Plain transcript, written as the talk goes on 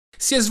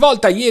Si è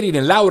svolta ieri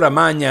nell'Aula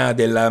Magna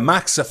del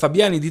Max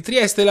Fabiani di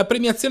Trieste la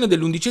premiazione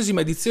dell'11ª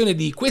edizione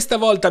di Questa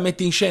volta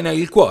metti in scena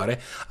il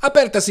cuore,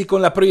 apertasi con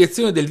la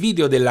proiezione del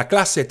video della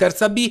classe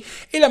terza B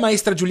e la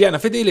maestra Giuliana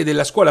Fedele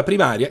della scuola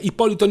primaria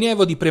Ippolito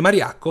Nievo di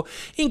Premariacco,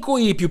 in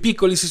cui i più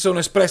piccoli si sono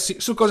espressi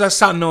su cosa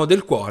sanno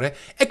del cuore,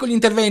 e con gli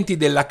interventi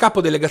della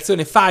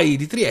capodelegazione FAI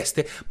di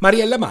Trieste,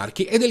 Mariella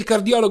Marchi, e del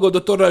cardiologo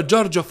dottor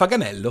Giorgio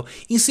Faganello,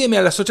 insieme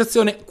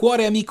all'associazione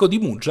Cuore Amico di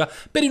Muggia,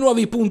 per i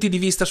nuovi punti di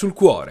vista sul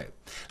cuore.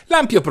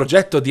 L'ampio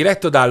progetto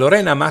diretto da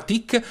Lorena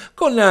Matic,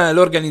 con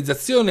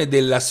l'organizzazione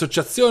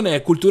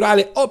dell'Associazione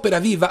Culturale Opera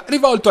Viva,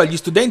 rivolto agli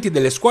studenti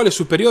delle scuole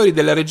superiori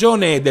della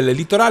regione e del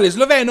litorale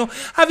sloveno,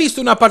 ha visto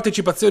una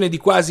partecipazione di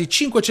quasi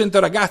 500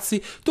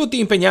 ragazzi, tutti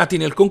impegnati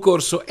nel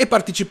concorso, e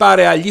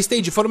partecipare agli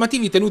stage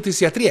formativi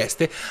tenutisi a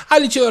Trieste,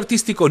 al liceo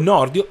artistico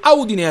Nordio, a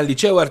Udine al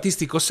liceo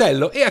artistico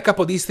Sello e a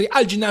Capodistri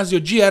al ginnasio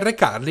GR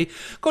Carli,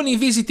 con i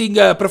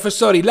visiting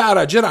professori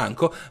Lara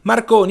Geranco,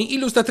 Marconi,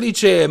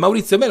 illustratrice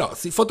Maurizio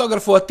Melozzi, fotografo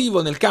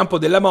attivo nel campo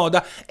della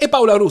moda, e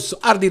Paola Russo,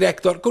 art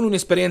director con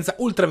un'esperienza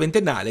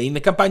ultraventennale in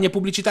campagne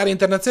pubblicitarie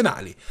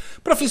internazionali,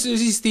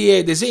 professionisti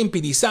ed esempi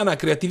di sana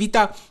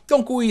creatività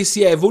con cui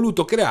si è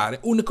voluto creare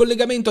un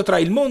collegamento tra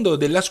il mondo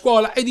della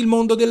scuola ed il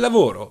mondo del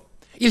lavoro.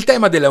 Il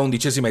tema della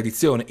 11ª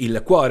edizione,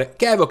 il cuore,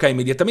 che evoca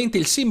immediatamente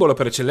il simbolo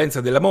per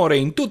eccellenza dell'amore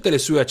in tutte le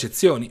sue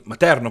accezioni,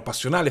 materno,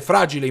 passionale,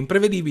 fragile,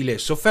 imprevedibile e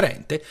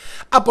sofferente,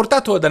 ha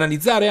portato ad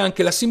analizzare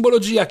anche la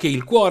simbologia che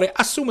il cuore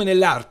assume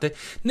nell'arte,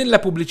 nella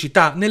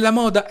pubblicità, nella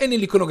moda e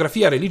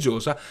nell'iconografia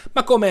religiosa,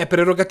 ma come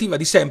prerogativa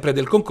di sempre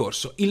del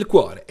concorso, il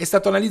cuore è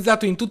stato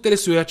analizzato in tutte le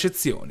sue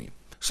accezioni.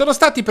 Sono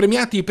stati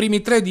premiati i primi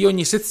 3 di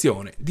ogni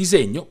sezione: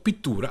 disegno,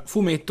 pittura,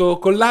 fumetto,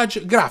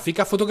 collage,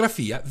 grafica,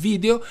 fotografia,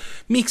 video,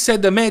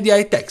 mixed media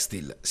e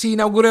textile. Si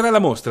inaugurerà la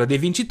mostra dei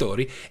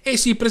vincitori e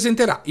si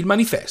presenterà il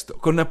manifesto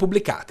con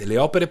pubblicate le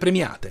opere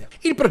premiate.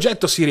 Il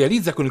progetto si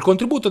realizza con il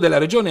contributo della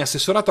Regione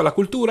Assessorato alla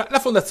Cultura, la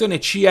Fondazione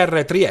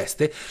CR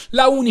Trieste,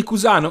 la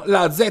Unicusano,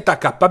 la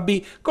ZKB,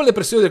 con le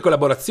preziose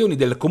collaborazioni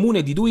del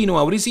Comune di Duino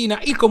Aurisina,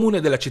 il Comune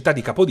della città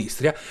di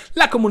Capodistria,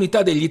 la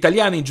Comunità degli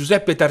Italiani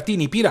Giuseppe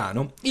Tartini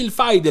Pirano, il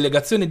FAI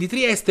Delegazione di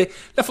Trieste,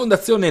 la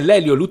Fondazione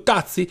Lelio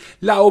Luttazzi,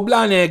 la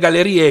Oblane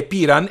Gallerie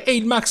Piran e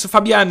il Max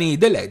Fabiani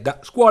dell'Edda,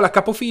 scuola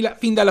capofila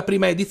fin dalla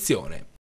prima edizione.